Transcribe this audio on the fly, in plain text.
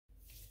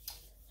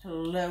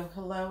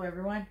Hello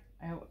everyone.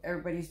 I hope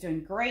everybody's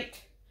doing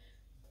great.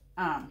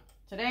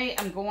 Today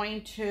I'm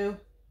going to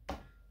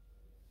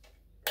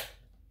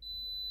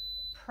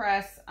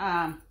press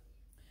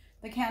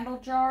the candle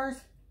jars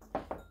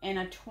in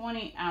a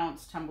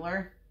 20-ounce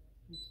tumbler.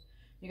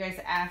 You guys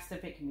asked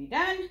if it can be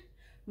done.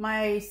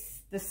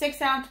 The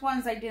 6-ounce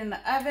ones I did in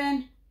the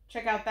oven.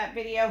 Check out that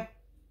video.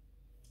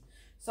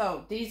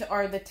 So these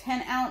are the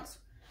 10-ounce.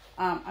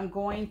 I'm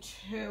going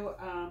to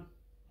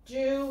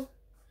do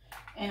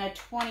in a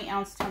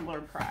 20-ounce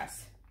tumbler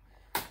press.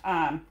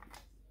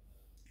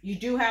 You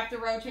do have to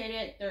rotate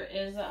it. There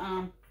is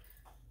a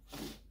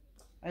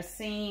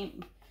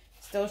seam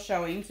still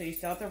showing, so you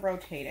still have to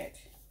rotate it.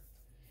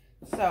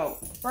 So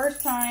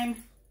first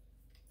time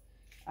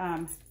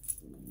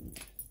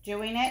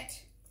doing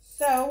it,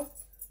 so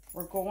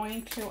we're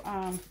going to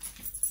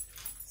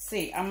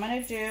see. I'm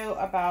going to do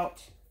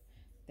about,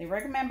 they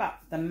recommend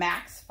about the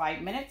max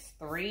 5 minutes,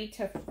 3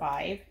 to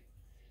 5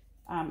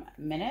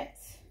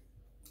 minutes.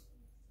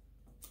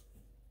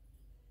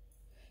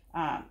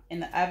 In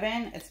the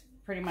oven, it's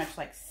pretty much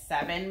like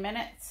 7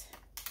 minutes.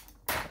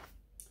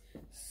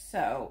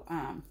 So,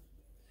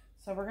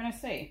 so we're gonna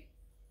see.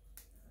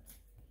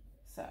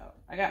 So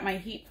I got my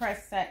heat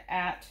press set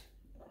at,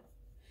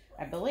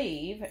 I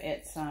believe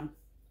it's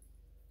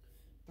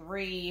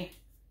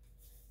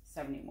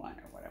 371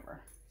 or whatever.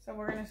 So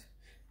we're gonna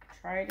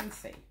try it and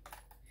see.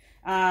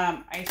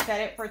 I set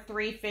it for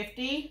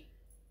 350.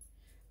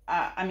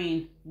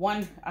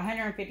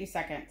 150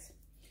 seconds,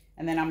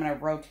 and then I'm gonna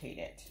rotate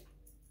it,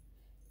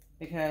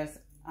 because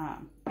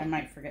I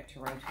might forget to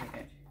rotate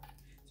it.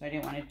 So I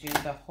didn't want to do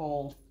the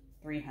whole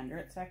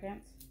 300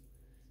 seconds.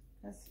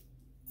 Because,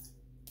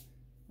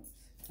 oops,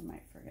 I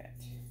might forget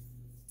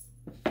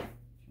to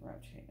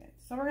rotate it.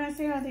 So we're going to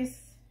see how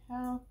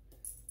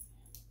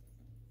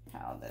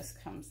this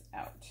comes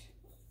out.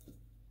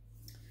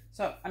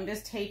 So I'm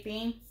just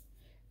taping,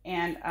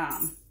 and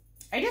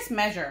I just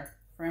measure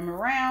from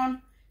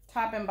around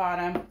top and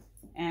bottom,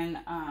 and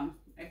I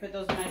put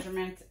those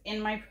measurements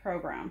in my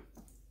program.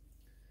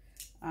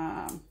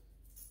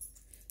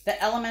 The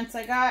elements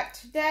I got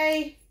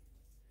today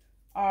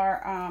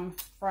are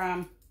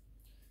from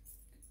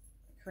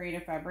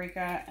Creative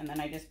Fabrica, and then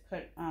I just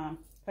put them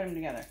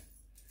together.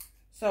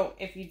 So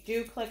if you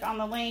do click on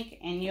the link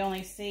and you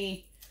only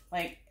see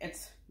like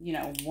it's, you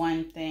know,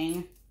 one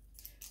thing,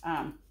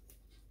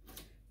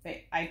 but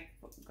I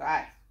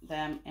got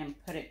them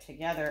and put it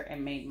together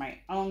and made my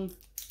own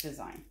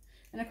design.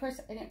 And of course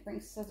I didn't bring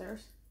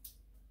scissors,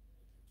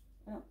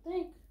 I don't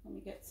think. Let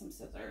me get some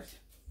scissors.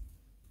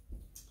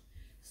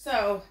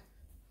 So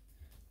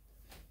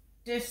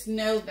just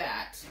know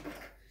that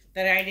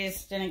I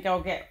just didn't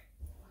go get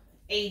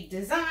a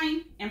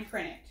design and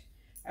print it.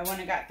 I went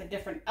and got the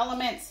different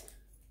elements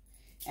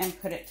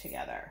and put it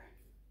together.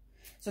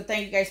 So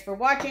thank you guys for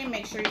watching.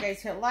 Make sure you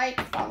guys hit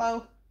like,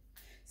 follow,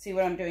 see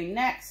what I'm doing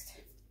next.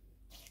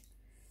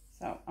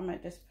 So I'm gonna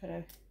just put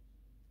a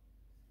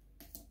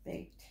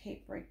big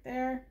tape right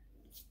there,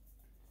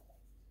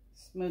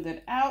 smooth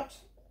it out.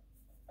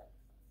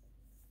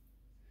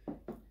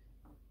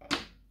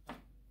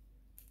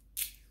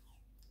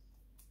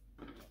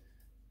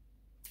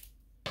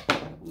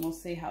 And we'll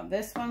see how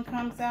this one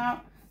comes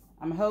out.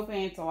 I'm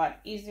hoping it's a lot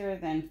easier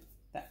than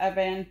the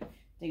oven,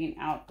 digging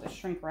out the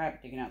shrink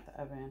wrap, digging out the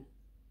oven,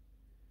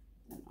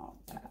 and all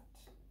that.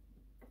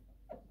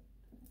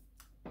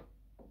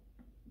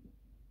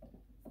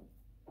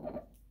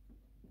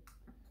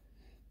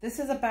 This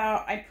is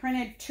about, I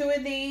printed 2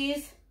 of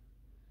these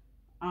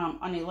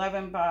on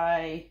 11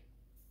 by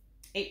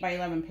 8 by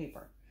 11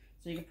 paper.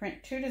 So you can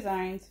print 2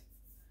 designs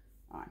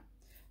on.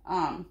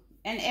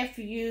 And if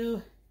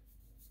you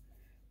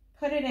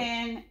put it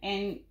in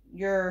and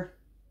your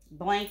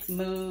blank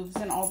moves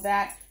and all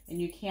that,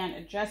 and you can't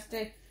adjust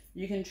it,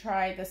 you can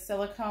try the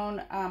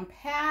silicone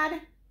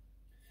pad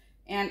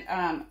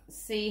and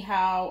see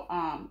how,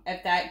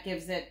 if that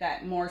gives it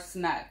that more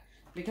snug.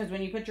 Because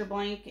when you put your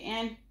blank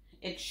in,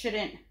 it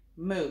shouldn't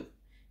move.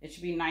 It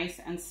should be nice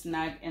and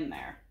snug in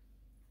there.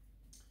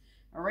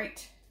 All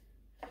right.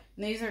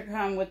 And these are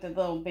come with the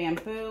little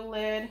bamboo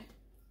lid.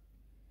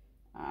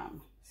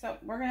 So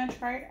we're going to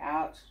try it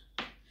out.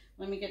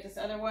 Let me get this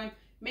other one.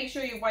 Make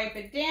sure you wipe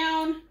it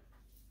down.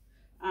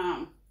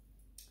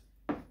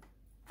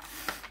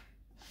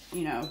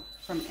 You know,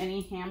 from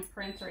any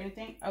handprints or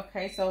anything.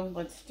 Okay, so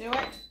let's do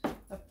it.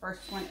 The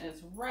first one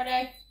is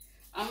ready.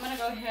 I'm going to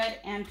go ahead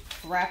and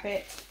wrap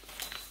it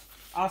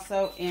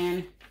also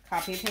in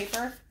copy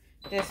paper,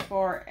 just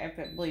for if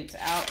it bleeds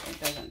out, it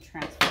doesn't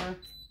transfer.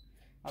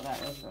 Oh,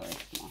 that was really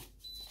small.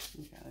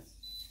 Okay, let's.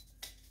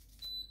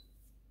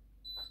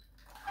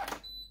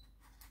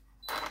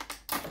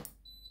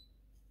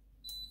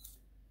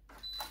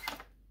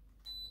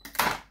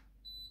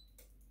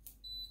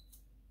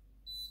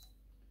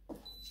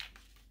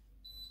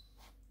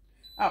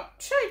 Oh,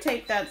 should I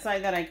tape that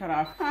side that I cut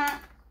off? Huh?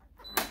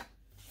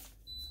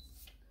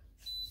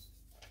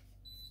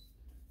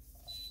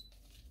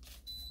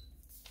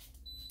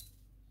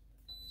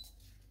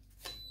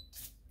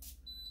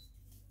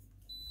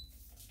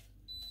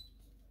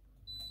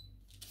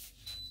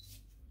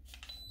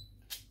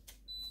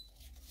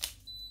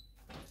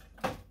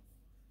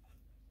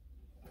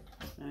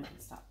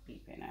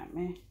 at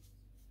me.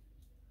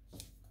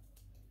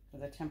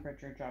 Because the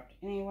temperature dropped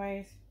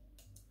anyways.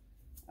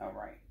 All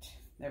right,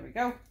 there we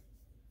go.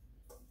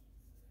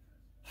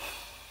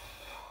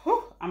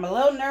 Whew, I'm a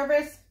little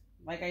nervous.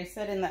 Like I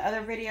said in the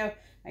other video,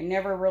 I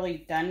never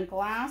really done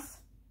glass.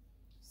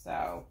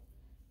 So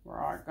we're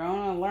all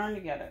going to learn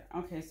together.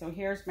 Okay, so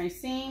here's my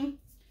seam.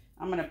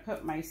 I'm going to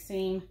put my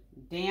seam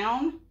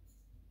down.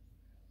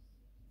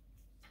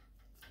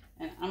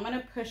 And I'm going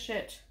to push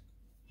it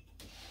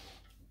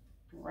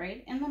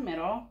right in the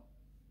middle.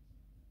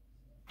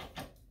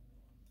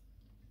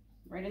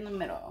 Right in the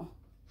middle.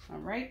 All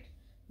right,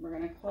 we're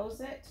going to close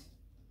it.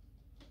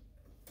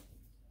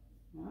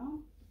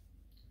 Well,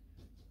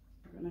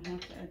 we're going to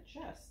have to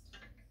adjust.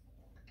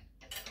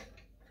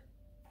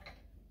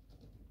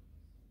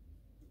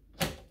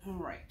 All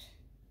right.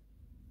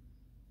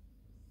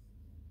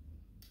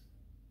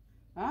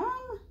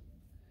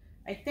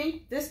 I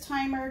think this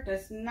timer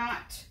does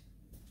not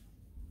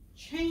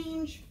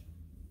change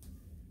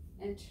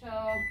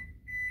until,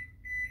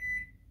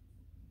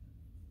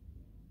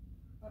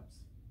 whoops.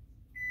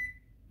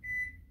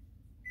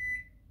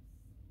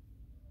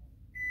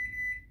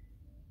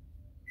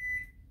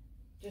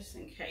 Just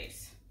in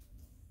case.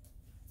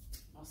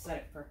 I'll set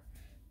it for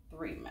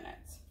 3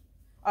 minutes.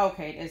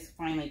 Okay, it is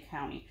finally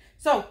counting.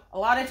 So a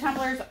lot of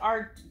tumblers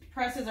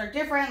presses are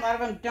different. A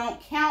lot of them don't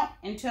count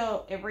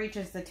until it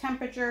reaches the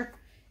temperature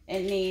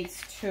it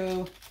needs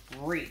to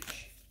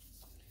reach.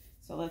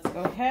 So let's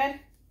go ahead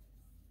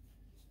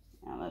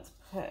and let's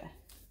put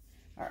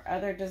our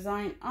other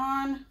design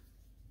on.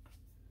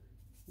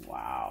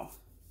 Wow,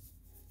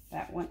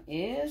 that one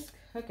is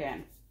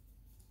cooking.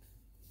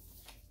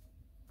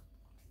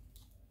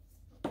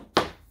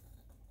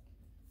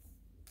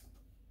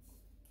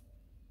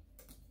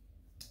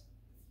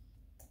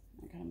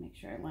 Gotta make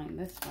sure I line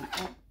this one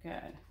up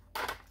good.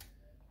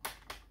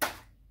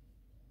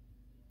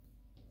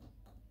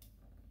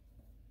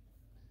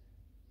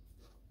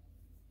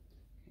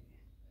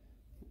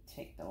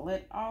 Take the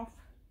lid off.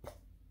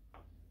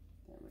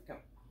 There we go.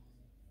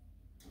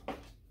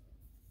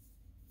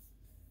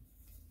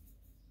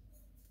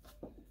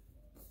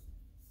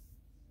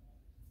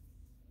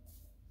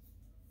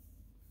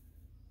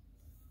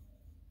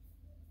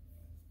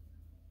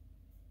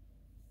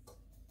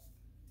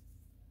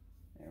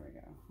 There we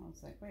go. I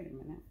was like, wait a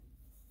minute.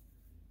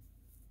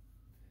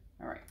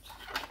 All right.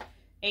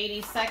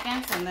 80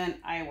 seconds, and then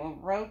I will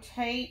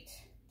rotate.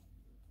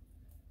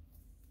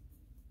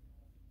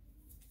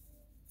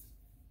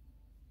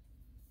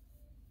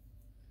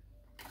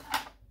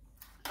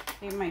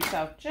 Give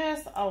myself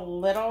just a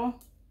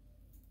little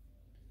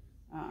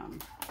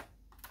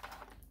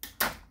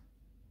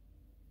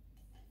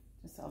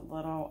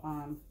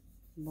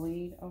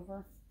bleed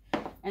over.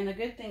 And the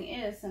good thing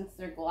is, since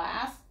they're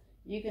glass,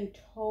 you can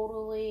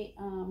totally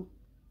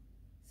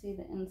see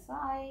the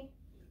inside,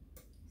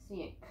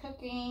 see it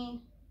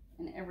cooking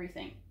and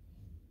everything.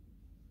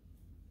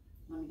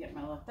 Let me get my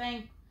little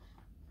thing.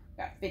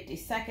 Got 50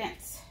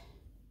 seconds,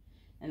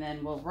 and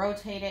then we'll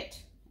rotate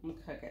it and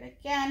cook it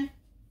again.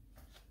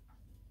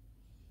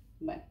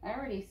 But I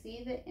already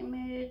see the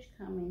image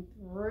coming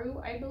through,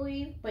 I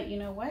believe. But you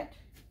know what?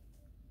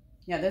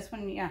 Yeah, this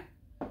one, yeah.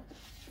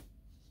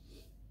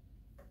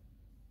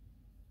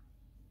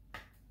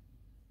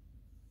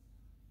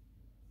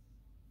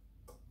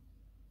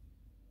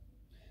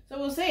 So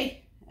we'll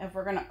see if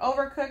we're gonna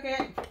overcook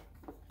it,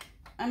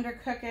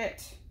 undercook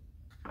it,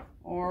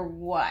 or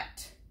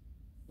what.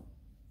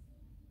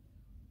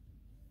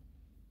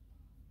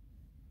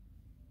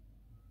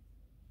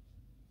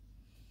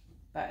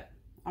 But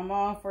I'm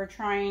all for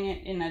trying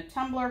it in a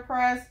tumbler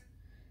press,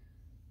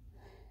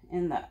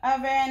 in the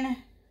oven.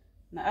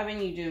 In the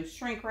oven you do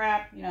shrink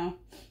wrap, you know,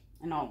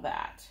 and all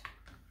that.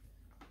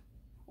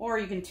 Or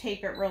you can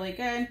tape it really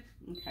good.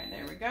 Okay,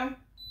 there we go.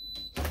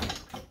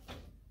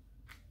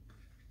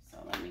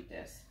 So let me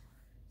just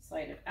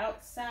slide it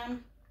out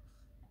some.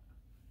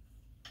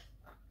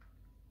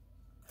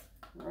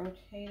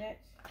 Rotate it.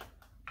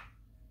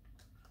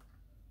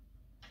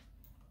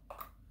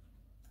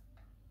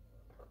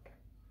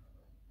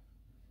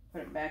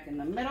 Put it back in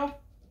the middle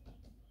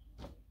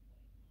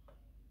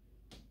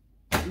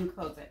and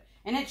close it.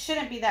 And it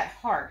shouldn't be that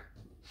hard.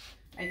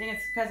 I think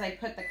it's because I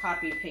put the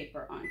copy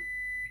paper on.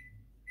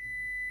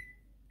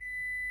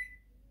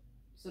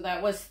 So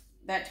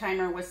that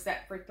timer was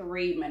set for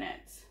 3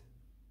 minutes.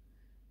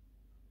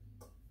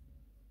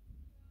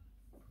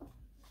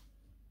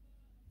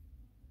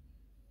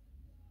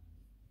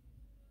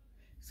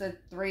 So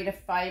 3 to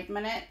 5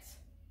 minutes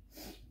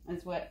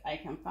is what I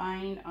can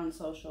find on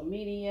social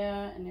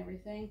media and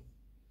everything.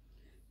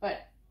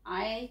 But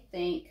I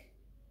think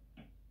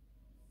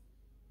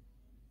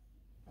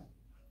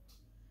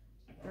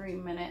 3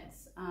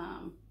 minutes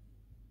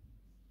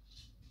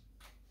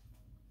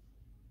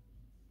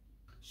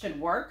should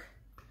work.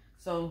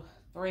 So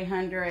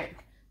 300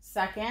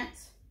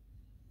 seconds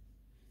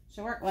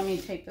should work. Let me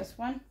take this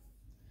one,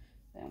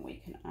 then we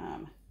can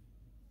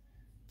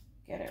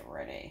get it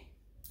ready.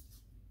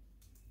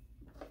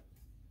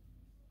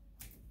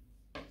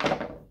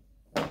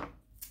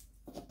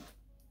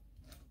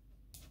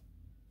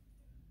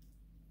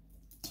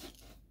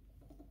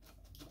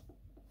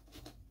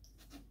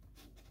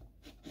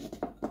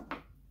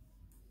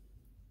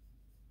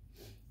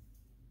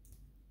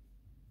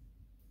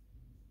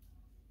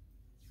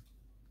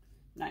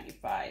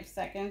 5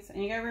 seconds.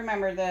 And you gotta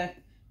remember the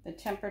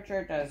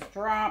temperature does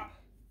drop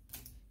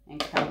and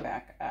come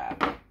back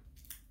up.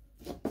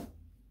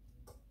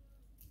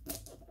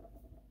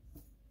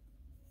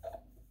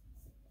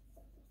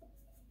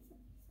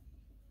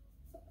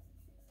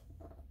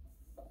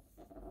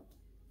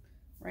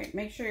 Right,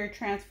 make sure your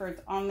transfer is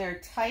on there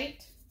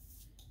tight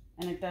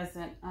and it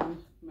doesn't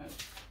move.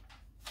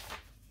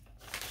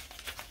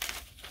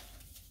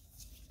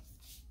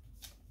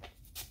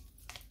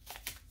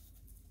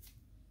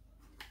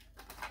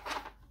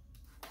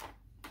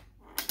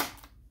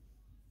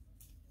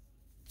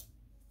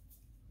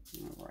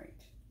 All right,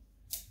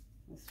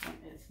 this one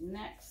is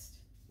next.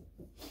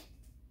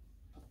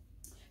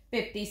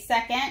 50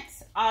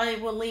 seconds. I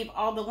will leave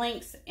all the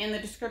links in the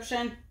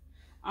description.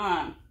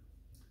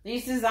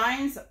 These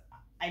designs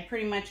I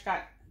pretty much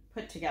got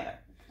put together.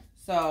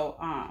 So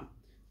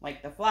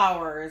like the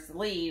flowers,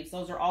 leaves,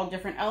 those are all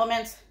different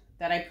elements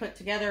that I put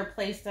together,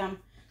 placed them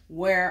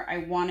where I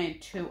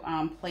wanted to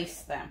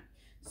place them.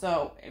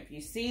 So if you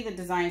see the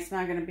design, it's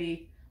not going to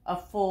be a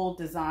full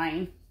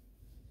design.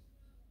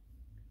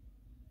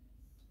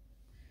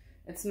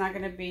 It's not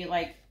going to be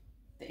like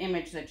the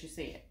image that you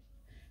see it.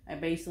 I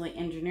basically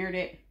engineered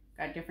it,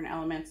 got different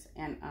elements,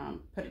 and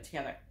put it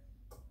together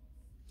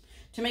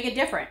to make it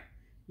different.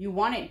 You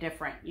want it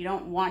different. You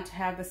don't want to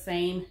have the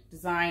same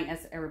design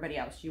as everybody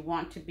else. You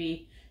want to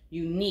be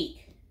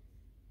unique.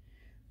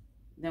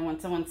 Then when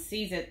someone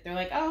sees it, they're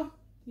like, oh,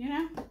 you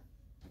know,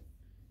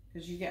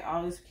 because you get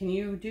all this, can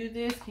you do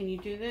this? Can you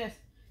do this?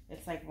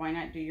 It's like, why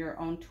not do your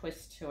own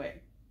twist to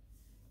it?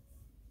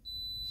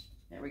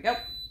 There we go.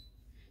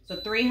 So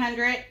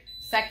 300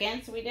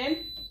 seconds we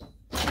did.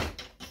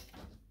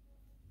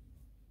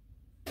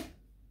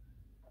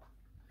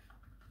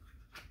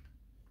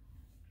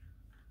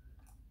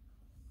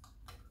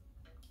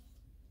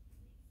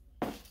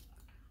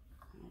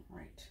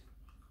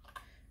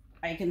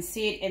 I can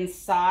see it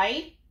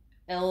inside.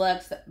 It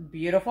looks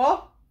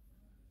beautiful.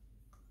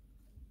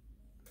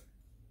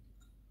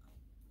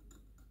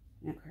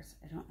 And of course,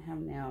 I don't have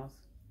nails.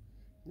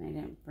 And I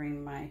didn't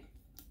bring my...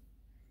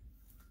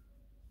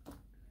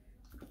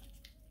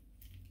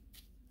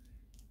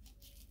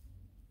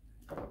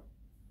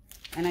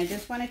 And I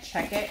just want to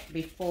check it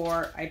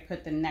before I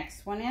put the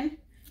next one in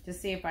to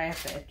see if I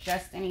have to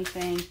adjust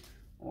anything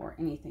or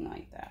anything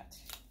like that.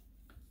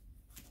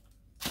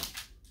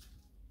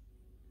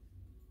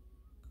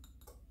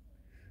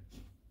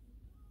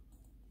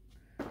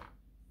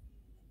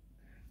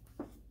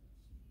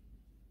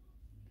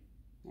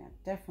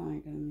 Definitely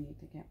going to need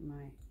to get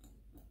my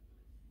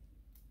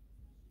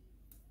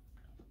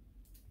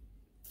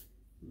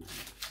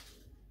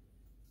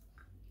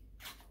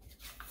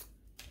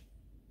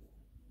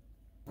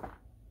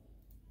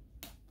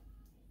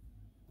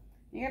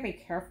you gotta be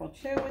careful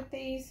too with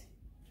these.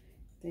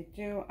 They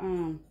do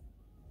oh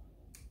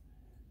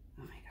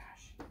my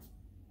gosh,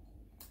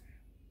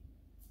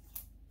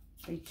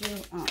 they do,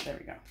 oh there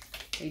we go,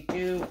 they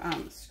do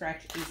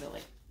scratch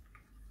easily.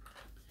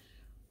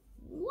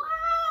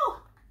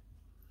 Wow,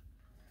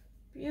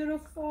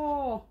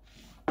 beautiful.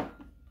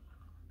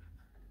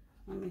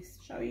 Let me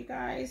show you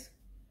guys.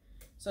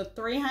 So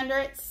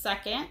 300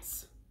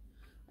 seconds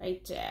I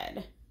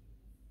did.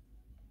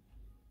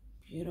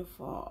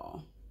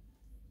 Beautiful.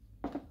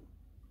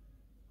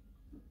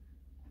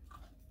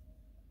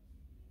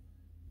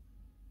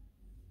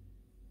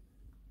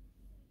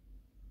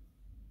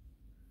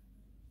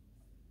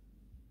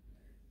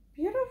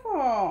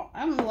 Beautiful.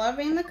 I'm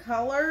loving the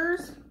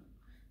colors.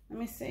 Let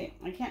me see.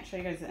 I can't show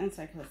you guys the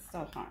inside because it's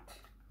still hot.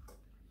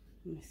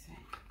 Let me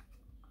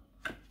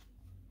see.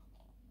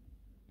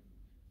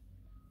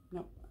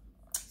 Nope.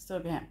 Still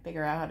can't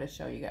figure out how to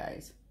show you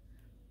guys.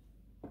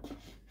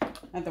 I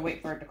have to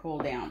wait for it to cool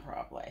down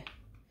probably.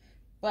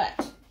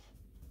 But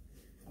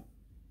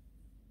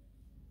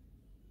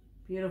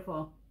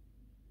beautiful.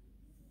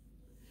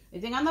 I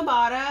think on the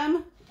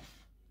bottom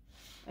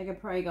I could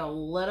probably go a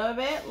little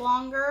bit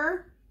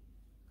longer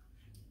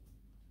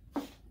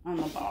on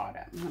the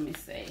bottom. Let me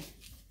see.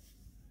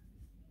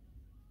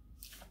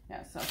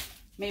 Yeah, so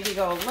maybe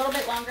go a little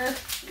bit longer.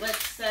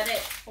 Let's set it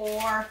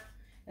for,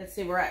 let's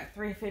see, we're at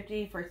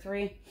 350 for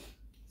 3.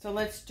 So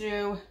let's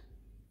do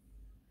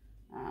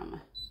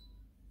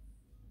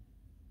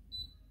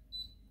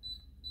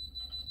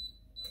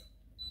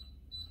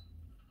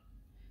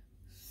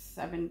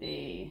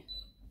 70.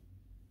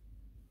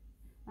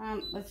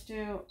 Let's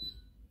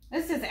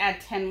just add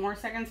 10 more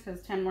seconds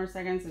because 10 more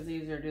seconds is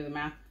easier to do the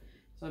math.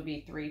 So it'd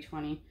be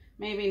 320.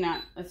 Maybe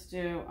not. Let's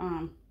do,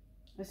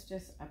 let's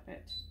just up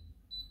it.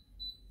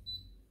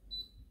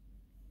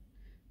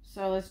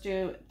 So let's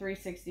do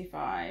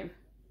 365.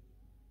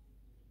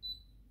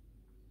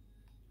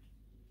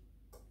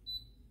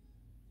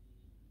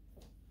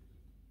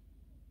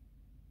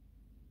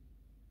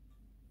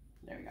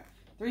 There we go.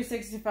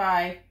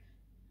 365.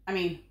 I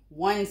mean,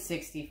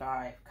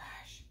 165.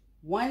 Gosh.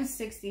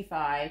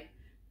 165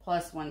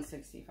 plus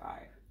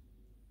 165.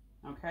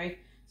 Okay.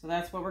 So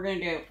that's what we're going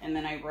to do. And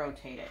then I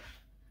rotate it.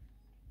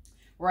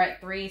 We're at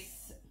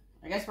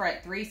I guess we're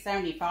at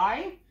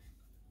 375.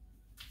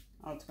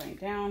 Oh, it's going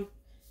down.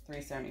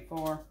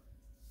 374.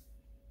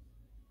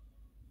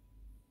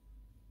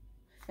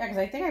 Yeah, because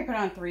I think I put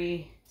on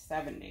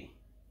 370.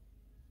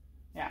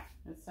 Yeah,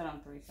 it's set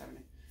on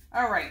 370.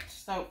 All right,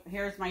 so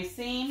here's my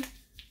seam.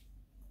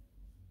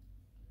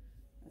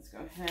 Let's go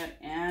ahead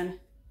and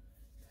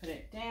put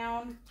it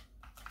down.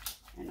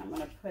 And I'm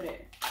going to put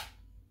it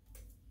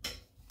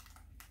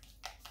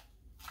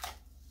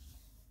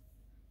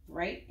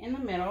right in the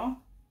middle.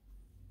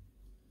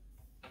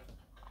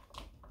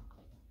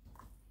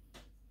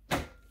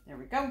 There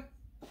we go.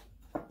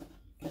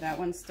 That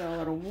one's still a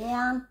little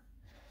warm.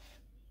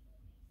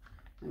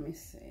 Let me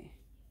see.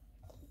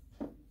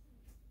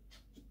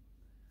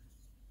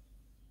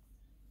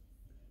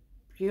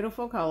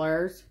 Beautiful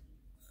colors.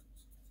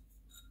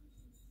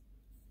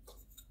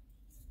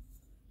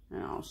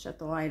 And I'll shut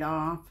the light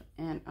off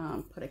and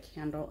put a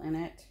candle in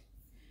it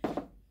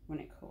when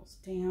it cools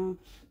down.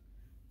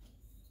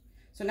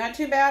 So not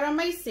too bad on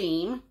my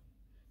seam.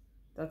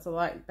 That's a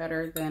lot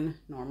better than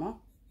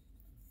normal.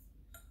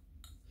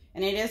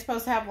 And it is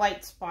supposed to have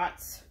light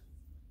spots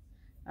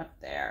up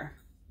there.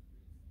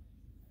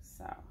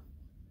 So,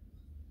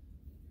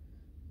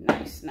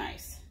 nice,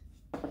 nice.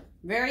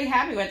 Very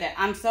happy with it.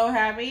 I'm so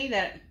happy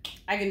that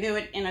I can do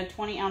it in a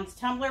 20-ounce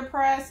tumbler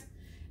press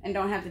and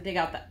don't have to dig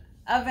out the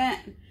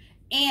oven,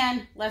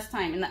 and less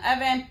time in the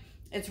oven.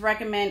 It's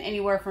recommend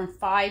anywhere from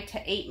 5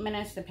 to 8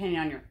 minutes depending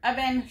on your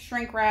oven,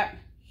 shrink wrap,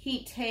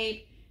 heat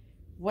tape,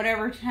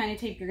 whatever kind of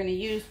tape you're going to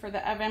use for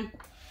the oven.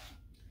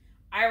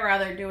 I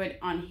rather do it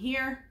on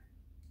here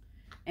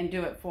and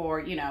do it for,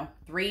 you know,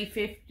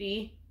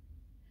 350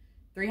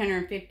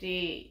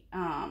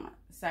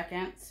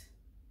 seconds,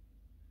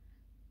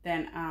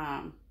 then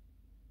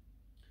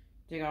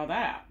dig all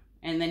that out.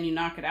 And then you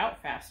knock it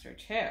out faster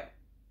too.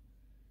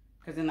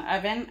 Because in the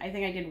oven, I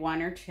think I did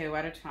 1 or 2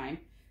 at a time.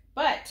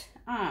 But,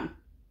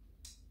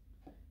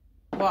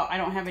 well, I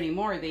don't have any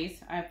more of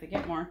these. I have to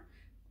get more.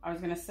 I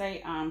was going to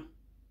say,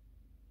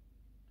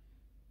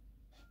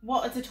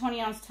 well, it's a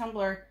 20-ounce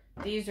tumbler.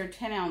 These are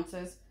 10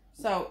 ounces.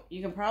 So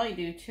you can probably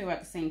do 2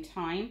 at the same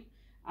time.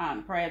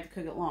 Probably have to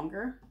cook it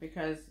longer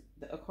because,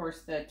 of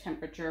course, the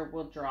temperature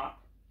will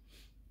drop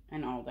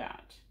and all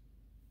that.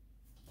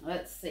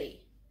 Let's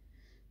see.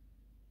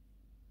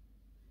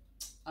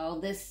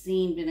 Oh, this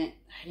seam I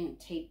didn't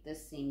tape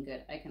this seam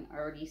good. I can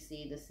already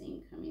see the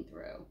seam coming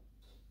through.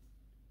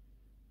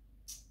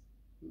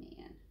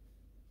 Man.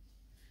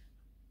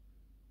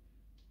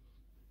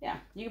 Yeah,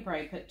 you could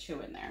probably put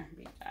 2 in there and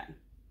be done.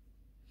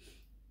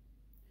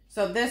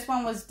 So this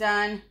one was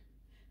done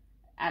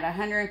at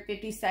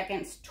 150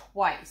 seconds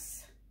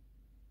twice.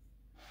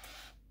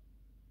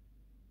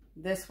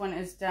 This one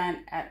is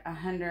done at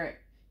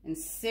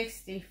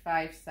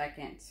 165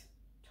 seconds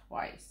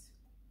twice.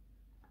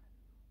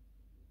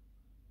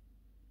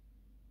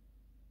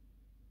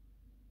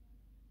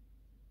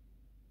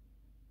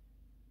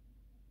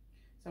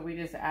 So we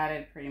just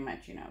added pretty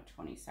much, you know,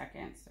 20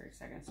 seconds, 30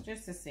 seconds,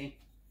 just to see.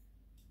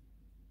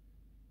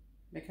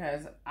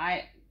 Because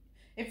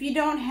if you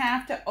don't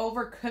have to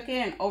overcook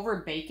it and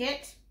overbake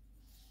it,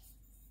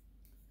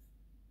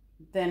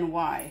 then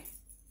why?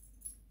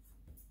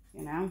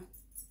 You know?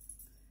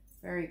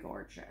 Very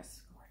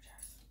gorgeous,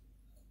 gorgeous.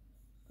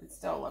 It's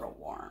still a little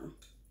warm.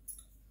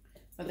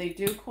 But they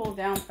do cool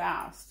down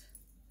fast.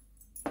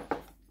 I'm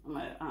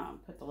going to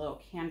put the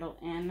little candle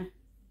in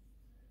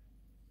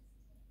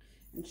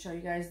and show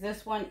you guys.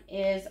 This one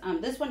is,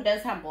 this one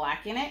does have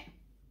black in it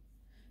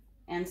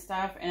and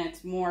stuff, and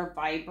it's more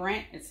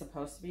vibrant. It's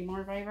supposed to be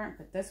more vibrant,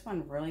 but this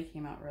one really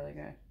came out really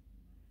good.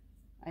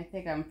 I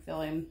think I'm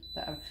feeling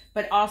the,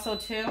 but also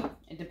too,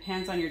 it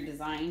depends on your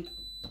design.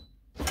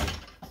 All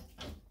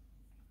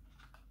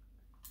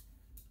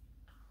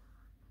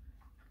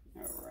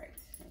right,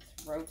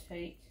 let's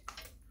rotate,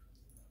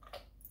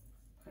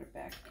 put it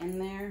back in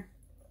there.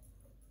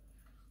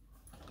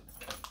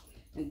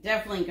 I'm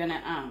definitely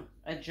gonna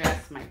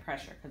adjust my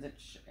pressure because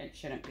it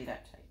shouldn't be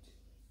that tight.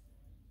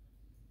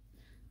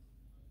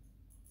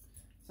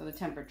 So the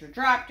temperature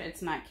dropped,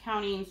 it's not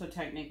counting, so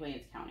technically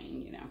it's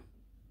counting, you know.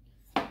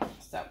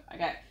 So I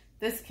got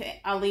this,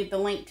 I'll leave the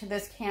link to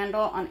this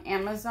candle on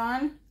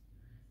Amazon.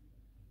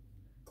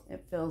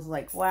 It feels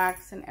like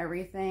wax and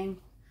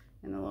everything.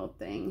 And the little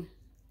thing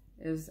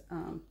is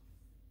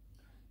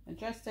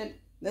adjusted.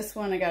 This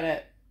one I got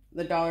at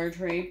the Dollar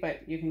Tree,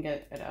 but you can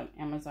get it on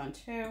Amazon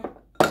too.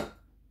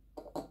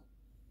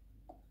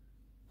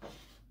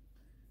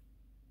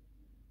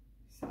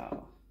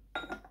 So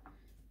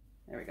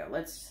there we go.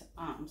 Let's,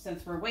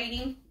 since we're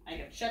waiting, I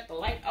gotta shut the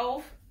light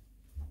off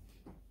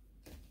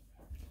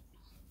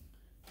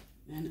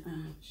and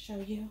show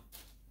you.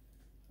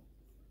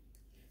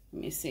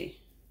 Let me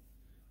see.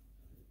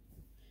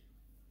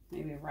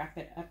 Maybe wrap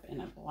it up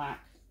in a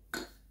black,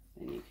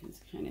 then you can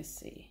kind of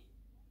see.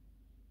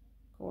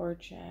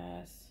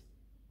 Gorgeous.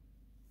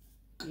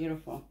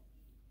 Beautiful.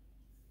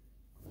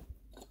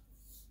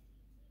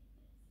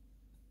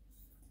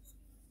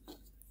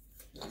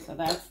 So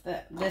that's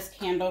this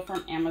candle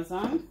from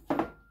Amazon.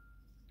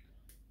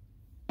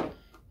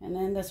 And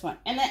then this one.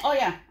 And then, oh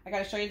yeah, I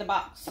gotta show you the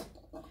box.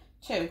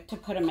 two to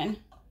put them in.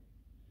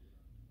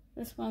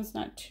 This one's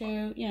not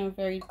too, you know,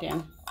 very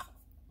dim.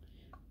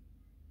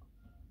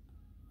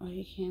 Oh,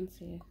 you can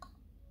see it.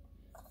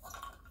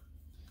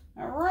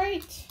 All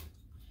right,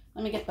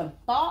 let me get the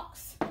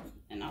box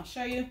and I'll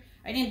show you.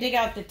 I didn't dig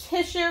out the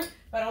tissue,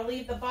 but I'll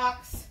leave the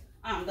box,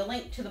 the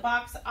link to the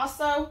box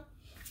also.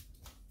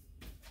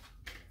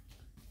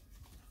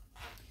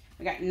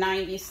 We got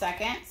 90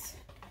 seconds.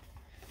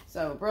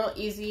 So real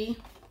easy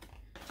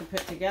to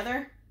put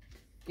together.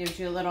 Gives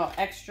you a little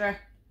extra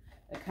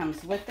that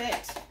comes with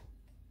it.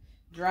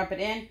 Drop it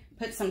in,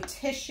 put some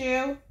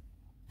tissue,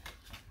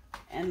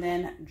 and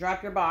then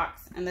drop your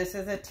box. And this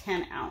is a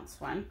 10-ounce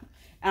one.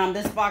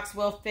 This box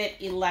will fit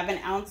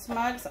 11-ounce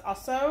mugs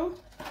also.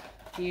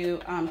 You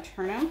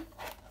turn them.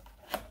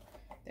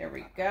 There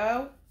we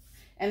go.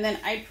 And then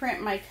I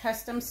print my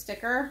custom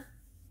sticker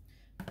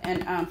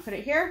and put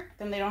it here.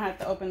 Then they don't have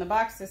to open the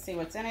box to see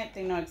what's in it.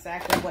 They know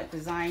exactly what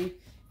design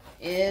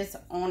is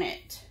on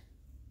it.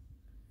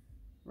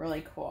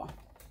 Really cool.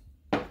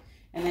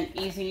 And then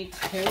easy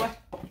to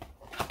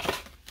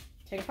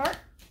take apart.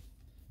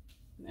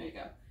 There you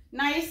go.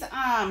 Nice,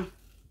 I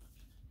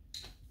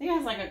think it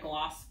has like a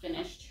gloss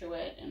finish to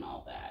it and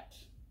all that.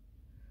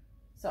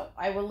 So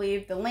I will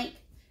leave the link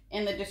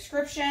in the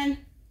description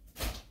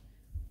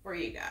for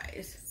you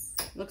guys.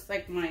 Looks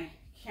like my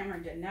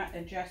camera did not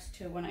adjust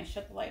to when I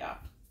shut the light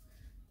off.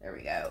 There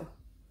we go.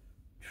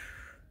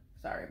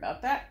 Sorry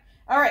about that.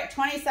 All right,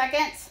 20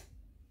 seconds.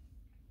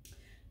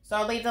 So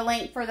I'll leave the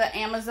link for the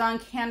Amazon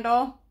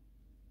candle.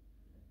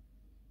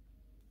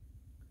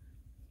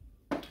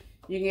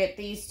 You can get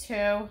these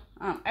two.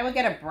 I would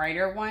get a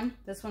brighter one.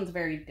 This one's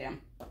very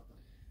dim.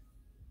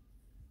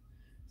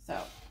 So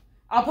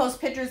I'll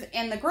post pictures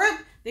in the group.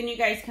 Then you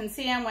guys can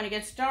see them when it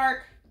gets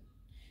dark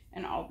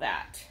and all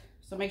that.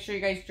 So make sure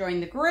you guys join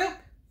the group.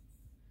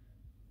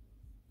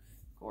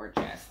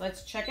 Gorgeous.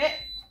 Let's check it.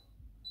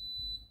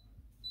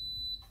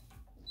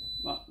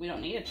 Well, we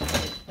don't need it to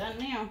check it. It's done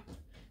now.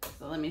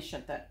 So let me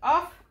shut that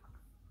off.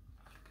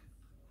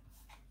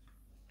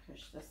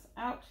 Push this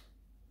out.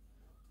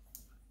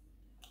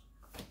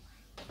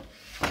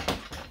 There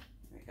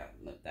we go.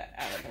 Move that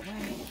out of the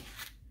way.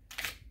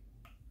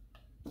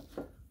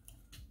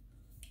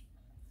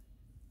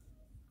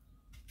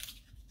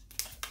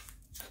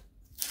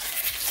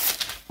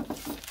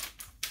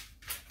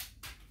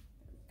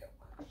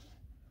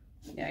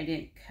 Yeah, I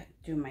didn't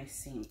do my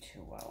seam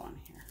too well on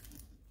here.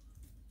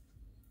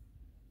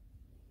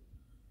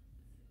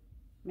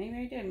 Maybe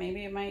I did.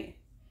 Maybe it might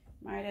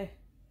have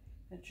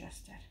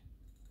adjusted.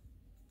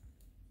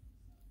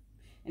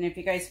 And if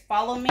you guys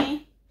follow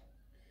me,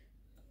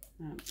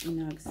 you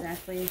know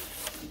exactly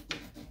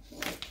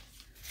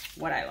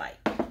what I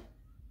like.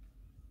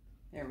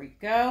 There we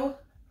go.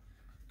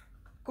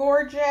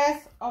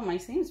 Gorgeous. Oh, my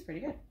seam's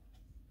pretty good.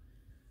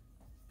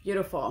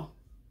 Beautiful.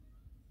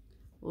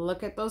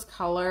 Look at those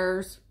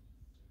colors.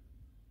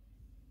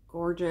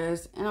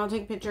 Gorgeous. And I'll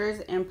take pictures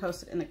and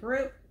post it in the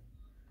group.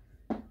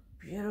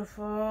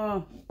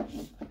 Beautiful.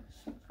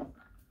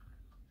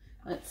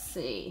 Let's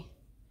see.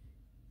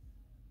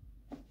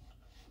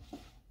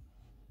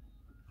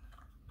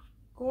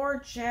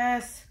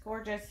 Gorgeous.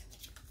 Gorgeous.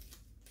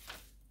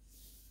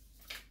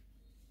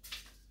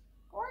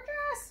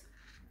 Gorgeous.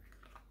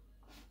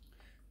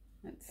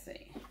 Let's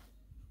see.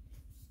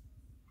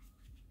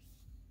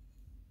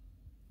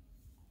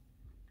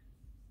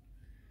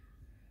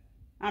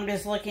 I'm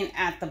just looking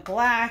at the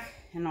black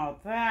and all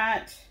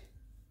that.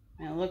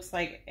 And it looks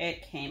like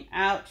it came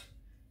out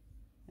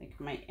like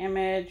my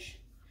image.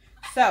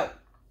 So,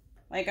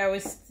 like I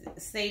was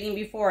stating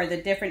before,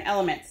 the different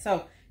elements.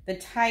 So, the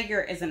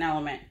tiger is an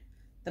element.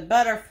 The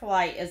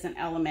butterfly is an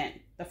element.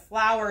 The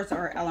flowers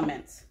are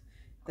elements.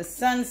 The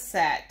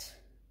sunset.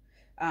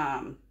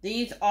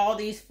 All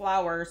these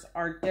flowers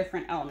are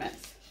different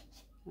elements.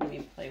 Let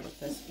me play with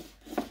this.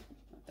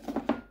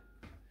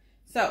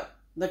 So,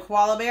 the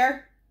koala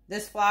bear,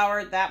 this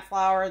flower, that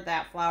flower,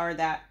 that flower,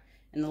 that,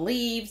 and the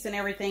leaves and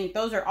everything.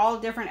 Those are all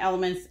different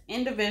elements,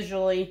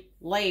 individually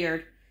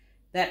layered,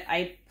 that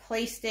I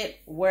placed it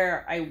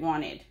where I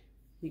wanted.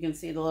 You can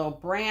see the little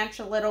branch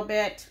a little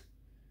bit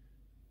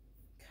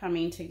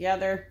coming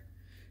together.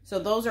 So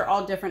those are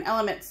all different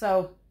elements.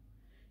 So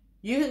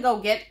you can go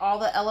get all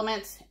the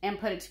elements and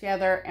put it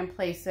together and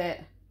place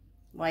it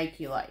like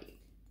you like.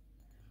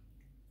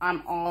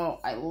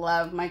 I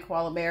love my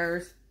koala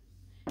bears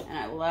and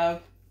I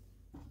love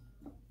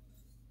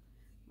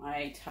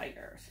my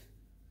tigers.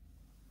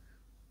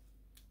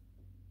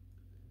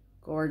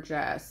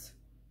 Gorgeous.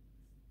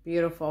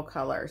 Beautiful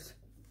colors.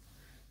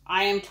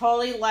 I am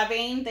totally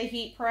loving the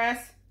heat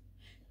press,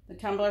 the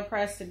tumbler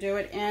press to do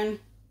it in.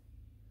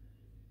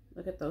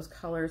 Look at those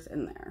colors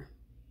in there.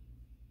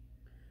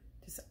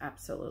 Just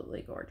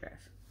absolutely gorgeous.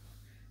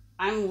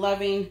 I'm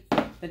loving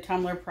the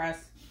tumbler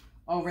press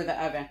over the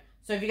oven.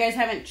 So if you guys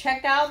haven't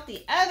checked out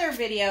the other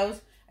videos,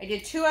 I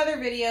did 2 other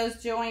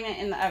videos doing it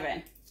in the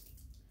oven.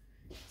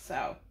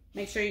 So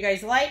make sure you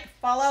guys like,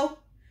 follow,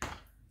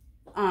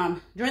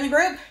 join the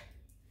group.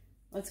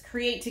 Let's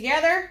create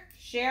together,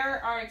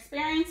 share our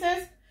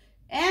experiences,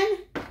 and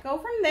go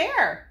from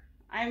there.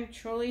 I'm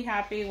truly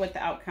happy with the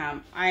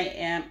outcome.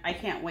 I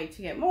can't wait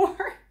to get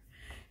more.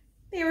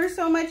 They were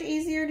so much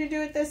easier to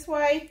do it this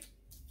way.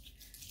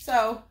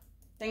 So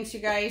thanks you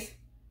guys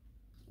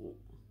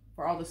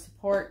for all the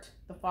support,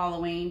 the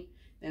following,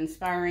 the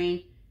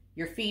inspiring,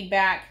 your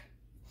feedback,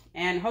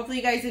 and hopefully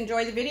you guys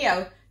enjoy the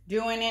video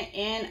doing it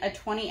in a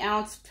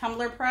 20-ounce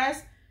tumbler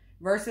press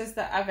versus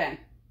the oven.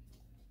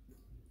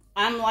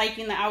 I'm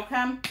liking the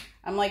outcome.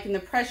 I'm liking the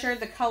pressure,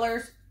 the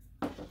colors.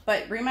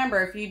 But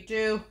remember, if you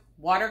do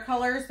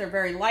watercolors, they're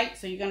very light,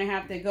 so you're going to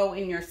have to go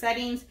in your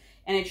settings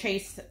and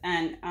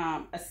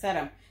set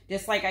them.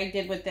 Just like I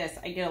did with this.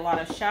 I did a lot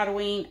of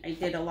shadowing. I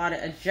did a lot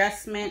of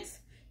adjustments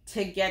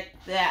to get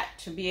that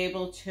to be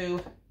able to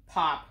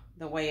pop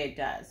the way it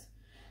does.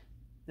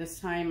 This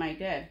time I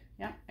did.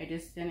 Yep, I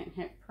just didn't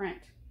hit print.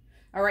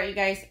 All right, you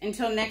guys,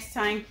 until next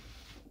time,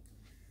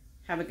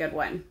 have a good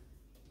one.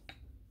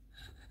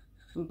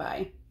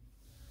 Bye.